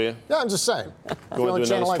CNBC. Do you? Yeah, I'm just saying. You want to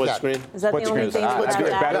do another split screen? Is that the only thing you have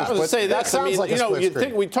that? I was going to say that. Sounds like a split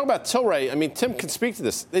screen. We talk about Tilray. I mean, Tim can speak to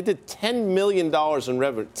this. They did $10 million in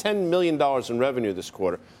revenue. $10 million in revenue this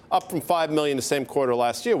quarter, up from $5 million the same quarter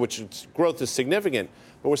last year, which growth is significant.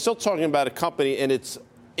 But we're still talking about a company in its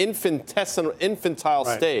infantile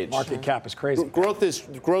stage. Market cap is crazy. Growth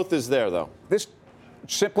is there, though. This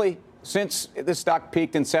simply, since the stock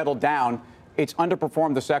peaked and settled down, it's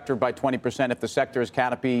underperformed the sector by 20% if the sector is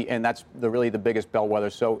Canopy, and that's really the biggest bellwether.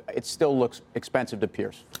 So it still looks expensive to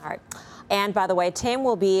peers. All right. And by the way, Tim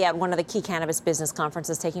will be at one of the key cannabis business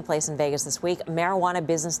conferences taking place in Vegas this week, Marijuana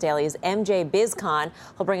Business Daily's MJ BizCon.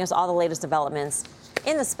 He'll bring us all the latest developments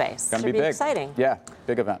in the space. Gonna Should be big. Exciting. Yeah,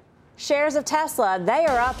 big event. Shares of Tesla, they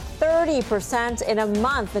are up 30% in a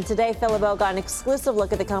month. And today, Phil LeBeau got an exclusive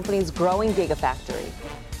look at the company's growing gigafactory.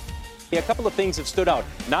 A couple of things have stood out.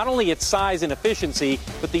 Not only its size and efficiency,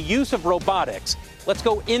 but the use of robotics. Let's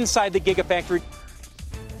go inside the gigafactory.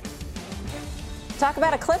 Talk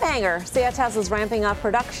about a cliffhanger. See how Tesla's ramping up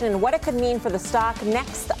production and what it could mean for the stock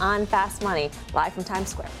next on Fast Money, live from Times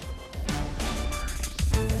Square.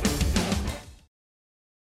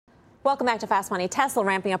 Welcome back to Fast Money. Tesla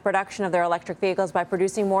ramping up production of their electric vehicles by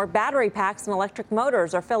producing more battery packs and electric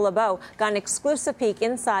motors. Our Phil LeBeau got an exclusive peek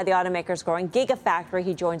inside the automaker's growing gigafactory.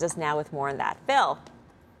 He joins us now with more on that. Phil.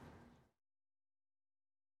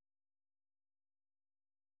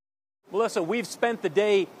 Melissa, we've spent the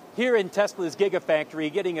day here in Tesla's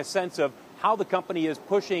gigafactory getting a sense of how the company is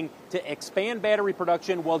pushing to expand battery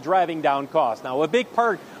production while driving down costs. Now, a big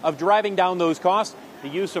part of driving down those costs, the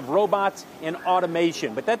use of robots and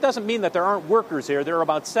automation. But that doesn't mean that there aren't workers here. There are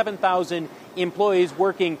about 7,000 employees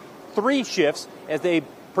working 3 shifts as they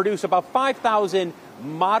produce about 5,000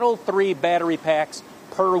 Model 3 battery packs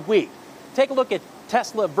per week. Take a look at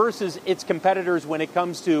Tesla versus its competitors when it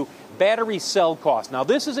comes to battery cell costs. Now,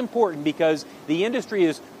 this is important because the industry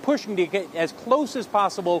is pushing to get as close as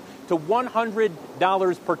possible to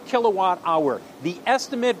 $100 per kilowatt hour. The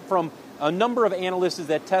estimate from a number of analysts is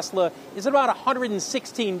that Tesla is about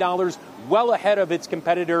 $116, well ahead of its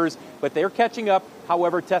competitors, but they're catching up.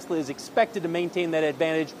 However, Tesla is expected to maintain that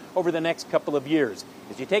advantage over the next couple of years.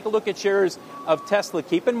 As you take a look at shares of Tesla,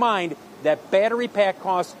 keep in mind that battery pack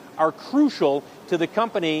costs are crucial to the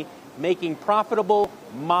company making profitable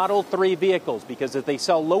Model 3 vehicles, because if they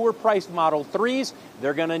sell lower-priced Model 3s,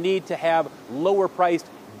 they're going to need to have lower-priced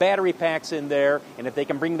battery packs in there, and if they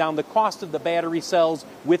can bring down the cost of the battery cells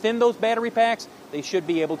within those battery packs, they should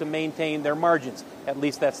be able to maintain their margins. At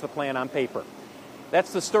least that's the plan on paper.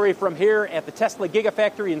 That's the story from here at the Tesla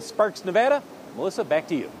Gigafactory in Sparks, Nevada. Melissa, back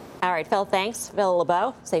to you. All right, Phil, thanks. Phil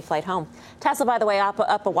LeBeau, safe flight home. Tesla, by the way, up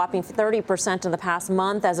a whopping 30% in the past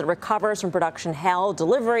month as it recovers from production hell,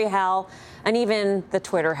 delivery hell, and even the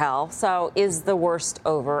Twitter hell. So is the worst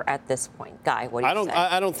over at this point? Guy, what do you say?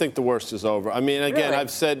 I don't think the worst is over. I mean, again,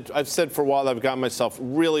 really? I've said for a while that I've gotten myself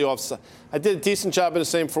really offside. I did a decent job in the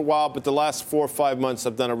same for a while, but the last 4 or 5 months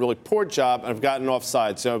I've done a really poor job, and I've gotten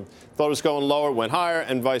offside. So I thought it was going lower, went higher,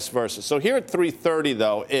 and vice versa. So here at 330,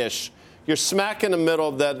 though, ish, you're smack in the middle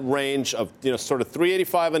of that range of, sort of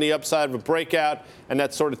 385 on the upside of a breakout and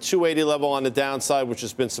that sort of 280 level on the downside, which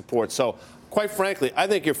has been support. So quite frankly, I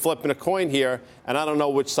think you're flipping a coin here, and I don't know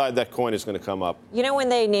which side that coin is going to come up. You know, when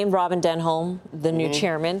they named Robin Denholm the new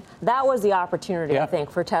chairman, that was the opportunity, I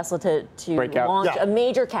think, for Tesla to launch a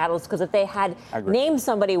major catalyst, because if they had named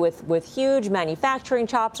somebody with huge manufacturing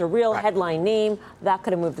chops, a real headline name, that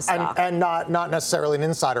could have moved the stock. And not necessarily an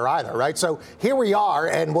insider either, right? So here we are,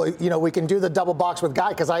 and we can do the double box with Guy,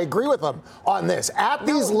 because I agree with him on this. At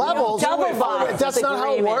these levels, double box. That's not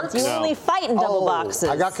how it works. You only fight in double boxes.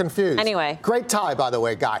 I got confused. Anyway. Great tie, by the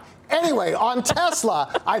way, Guy. Anyway, on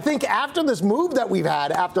Tesla, I think after this move that we've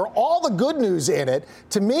had, after all the good news in it,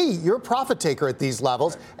 to me, you're a profit taker at these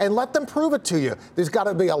levels, and let them prove it to you. There's got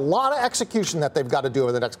to be a lot of execution that they've got to do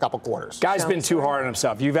over the next couple quarters. Guy's been too hard on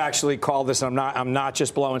himself. You've actually called this. I'm not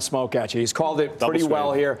just blowing smoke at you. He's called it pretty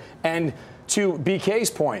well here. And to BK's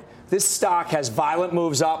point, this stock has violent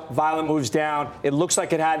moves up, violent moves down. It looks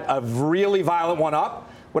like it had a really violent one up.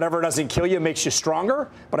 Whatever doesn't kill you makes you stronger,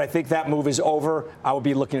 but I think that move is over. I will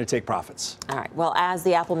be looking to take profits. All right. Well, as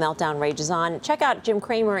the Apple meltdown rages on, check out Jim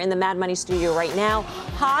Cramer in the Mad Money studio right now.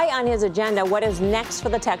 High on his agenda, what is next for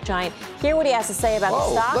the tech giant? Hear what he has to say about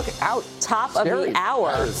the stock. Look out. Top of the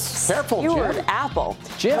hour. Careful, Jim. Apple.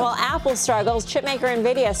 Jim. Well, Apple struggles. Chipmaker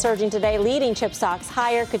NVIDIA surging today, leading chip stocks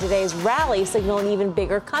higher. Could today's rally signal an even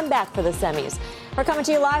bigger comeback for the semis? We're coming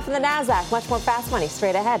to you live from the NASDAQ. Much more Fast Money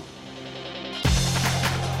straight ahead.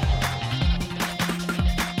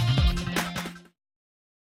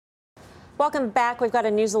 Welcome back. We've got a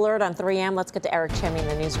news alert on 3M. Let's get to Eric Chemi in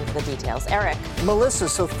the newsroom for the details. Eric. Melissa,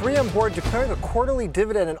 so 3M board declaring a quarterly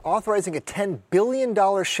dividend and authorizing a $10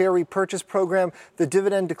 billion share repurchase program. The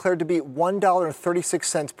dividend declared to be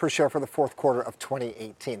 $1.36 per share for the fourth quarter of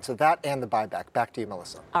 2018. So that and the buyback. Back to you,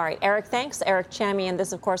 Melissa. All right, Eric, thanks. Eric Chemi. And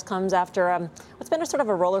this, of course, comes after what's been a sort of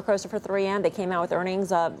a roller coaster for 3M. They came out with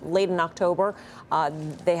earnings late in October.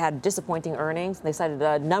 They had disappointing earnings. They cited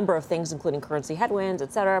a number of things, including currency headwinds,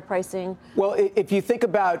 et cetera, pricing. Well, if you think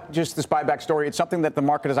about just this buyback story, it's something that the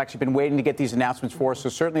market has actually been waiting to get these announcements for. So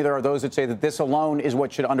certainly there are those that say that this alone is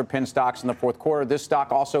what should underpin stocks in the fourth quarter. This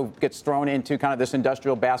stock also gets thrown into kind of this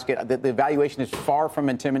industrial basket. The valuation is far from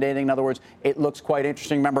intimidating. In other words, it looks quite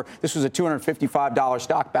interesting. Remember, this was a $255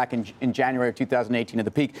 stock back in January of 2018 at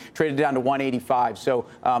the peak, traded down to $185. So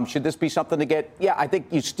should this be something to get? Yeah, I think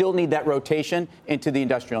you still need that rotation into the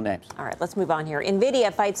industrial names. All right, let's move on here.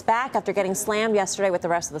 NVIDIA fights back after getting slammed yesterday with the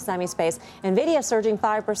rest of the semi space. NVIDIA surging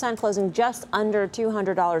 5%, closing just under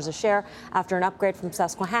 $200 a share after an upgrade from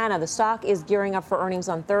Susquehanna. The stock is gearing up for earnings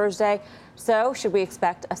on Thursday. So should we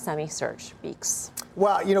expect a semi-surge, Beeks?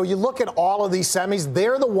 Well, you look at all of these semis,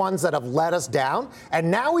 they're the ones that have let us down.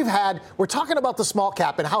 And now we're talking about the small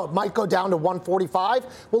cap and how it might go down to 145.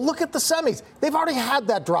 Well, look at the semis. They've already had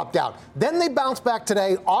that drop down. Then they bounce back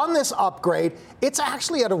today on this upgrade. It's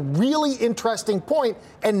actually at a really interesting point,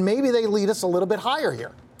 and maybe they lead us a little bit higher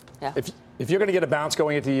here. Yeah. If you're going to get a bounce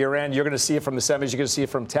going into year end, you're going to see it from the semis, you're going to see it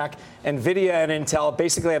from tech. NVIDIA and Intel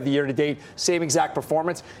basically have the year to date same exact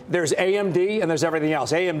performance. There's AMD and there's everything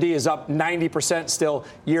else. AMD is up 90% still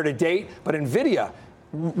year to date, but NVIDIA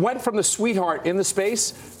went from the sweetheart in the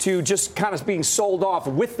space to just kind of being sold off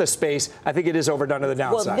with the space. I think it is overdone to the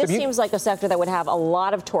downside. Well, this seems like a sector that would have a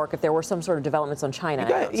lot of torque if there were some sort of developments on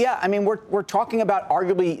China. Yeah, I mean, we're talking about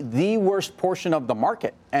arguably the worst portion of the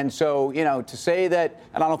market. And so, to say that,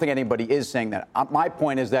 and I don't think anybody is saying that. My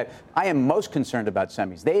point is that I am most concerned about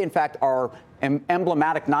semis. They, in fact, are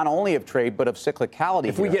emblematic not only of trade, but of cyclicality.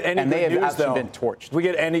 If we get any and good they have news, actually though, been torched. If we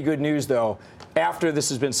get any good news, though, after this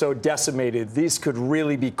has been so decimated, these could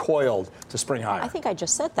really be coiled to spring higher. I think I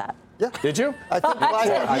just said that. Yeah. Did you? I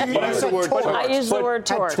used the word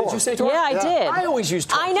torque. Did you say torque? Yeah, I did. I always use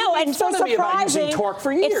torque. I know, and so surprising. Torque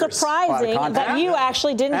for years. It's surprising that you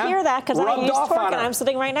actually didn't hear that because I used torque and I'm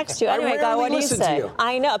sitting right next to you. Anyway, Guy, what do you say?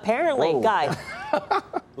 I know, apparently, Guy.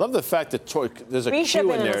 Love the fact that torque, there's a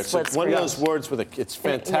Q in there. It's like one of those words with it's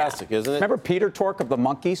fantastic, isn't it? Remember Peter Tork of the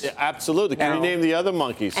Monkees? Yeah, absolutely. Can you name the other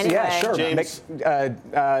monkeys? Anyway. Yeah, sure. James,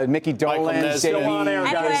 Mickey Dolan. Still on air,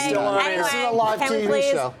 guys. Still on air. This is a live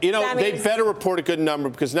TV show. They better report a good number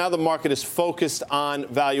because now the market is focused on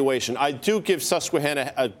valuation. I do give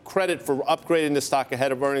Susquehanna a credit for upgrading the stock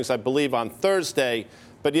ahead of earnings, I believe, on Thursday.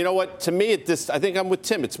 But you know what? To me, I think I'm with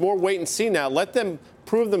Tim. It's more wait and see now. Let them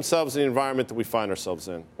prove themselves in the environment that we find ourselves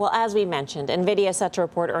in. Well, as we mentioned, NVIDIA is set to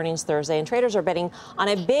report earnings Thursday, and traders are betting on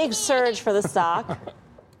a big surge for the stock.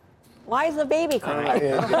 Why is the baby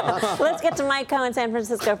crying? Let's get to Mike Cohen in San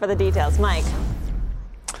Francisco for the details. Mike.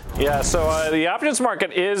 Yeah, so the options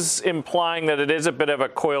market is implying that it is a bit of a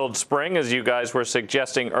coiled spring, as you guys were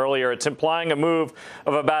suggesting earlier. It's implying a move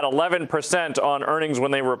of about 11% on earnings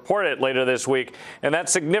when they report it later this week, and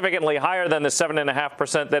that's significantly higher than the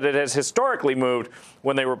 7.5% that it has historically moved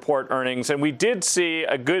when they report earnings. And we did see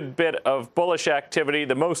a good bit of bullish activity.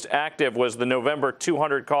 The most active was the November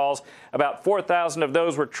 200 calls. About 4,000 of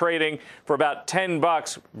those were trading for about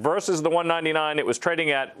 $10 versus the 199 it was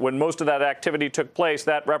trading at when most of that activity took place.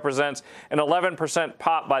 That represents an 11%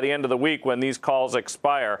 pop by the end of the week when these calls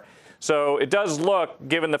expire. So it does look,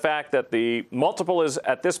 given the fact that the multiple is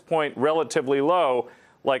at this point relatively low,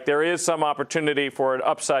 like there is some opportunity for an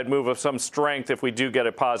upside move of some strength if we do get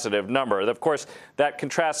a positive number. Of course, that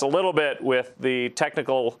contrasts a little bit with the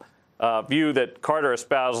technical view that Carter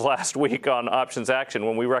espoused last week on options action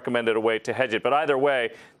when we recommended a way to hedge it. But either way,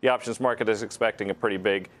 the options market is expecting a pretty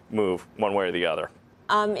big move one way or the other.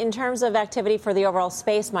 In terms of activity for the overall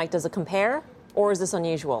space, Mike, does it compare, or is this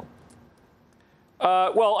unusual?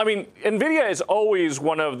 Well, I mean, NVIDIA is always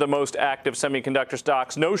one of the most active semiconductor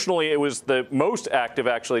stocks. Notionally, it was the most active,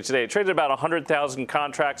 actually, today. It traded about 100,000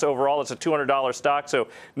 contracts overall. It's a $200 stock, so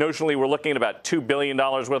notionally, we're looking at about $2 billion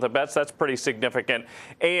worth of bets. That's pretty significant.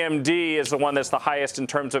 AMD is the one that's the highest in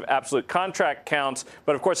terms of absolute contract counts,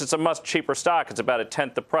 but of course, it's a much cheaper stock. It's about a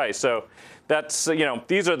tenth the price. So that's,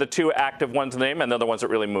 these are the two active ones in the name, and they're the ones that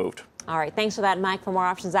really moved. All right. Thanks for that, Mike. For more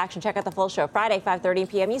options action, check out the full show Friday, 5:30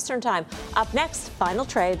 p.m. Eastern Time. Up next, final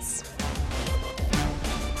trades.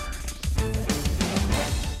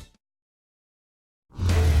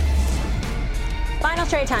 Final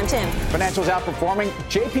trade time, Tim. Financials outperforming.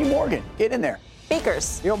 JP Morgan, get in there.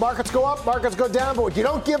 Speakers. Markets go up, markets go down, but what you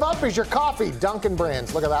don't give up is your coffee. Dunkin'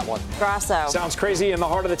 Brands. Look at that one. Grasso. Sounds crazy in the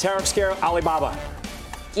heart of the tariff scare. Alibaba.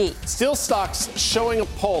 Geek. Steel stocks showing a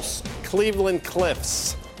pulse. Cleveland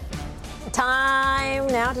Cliffs. Time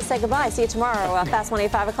now to say goodbye. See you tomorrow. Fast Money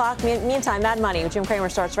at 5 o'clock. Meantime, Mad Money with Jim Cramer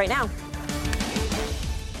starts right now.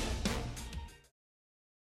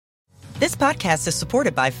 This podcast is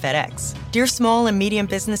supported by FedEx. Dear small and medium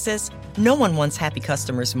businesses, no one wants happy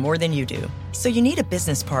customers more than you do. So you need a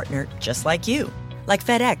business partner just like you. Like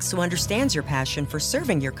FedEx, who understands your passion for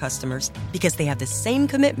serving your customers because they have the same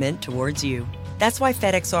commitment towards you. That's why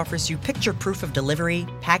FedEx offers you picture proof of delivery,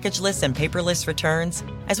 packageless and paperless returns,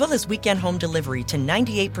 as well as weekend home delivery to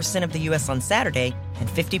 98% of the U.S. on Saturday and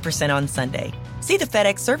 50% on Sunday. See the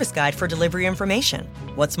FedEx service guide for delivery information.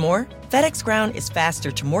 What's more, FedEx Ground is faster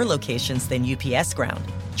to more locations than UPS Ground.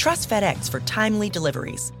 Trust FedEx for timely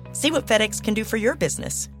deliveries. See what FedEx can do for your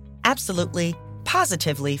business. Absolutely,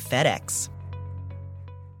 positively FedEx.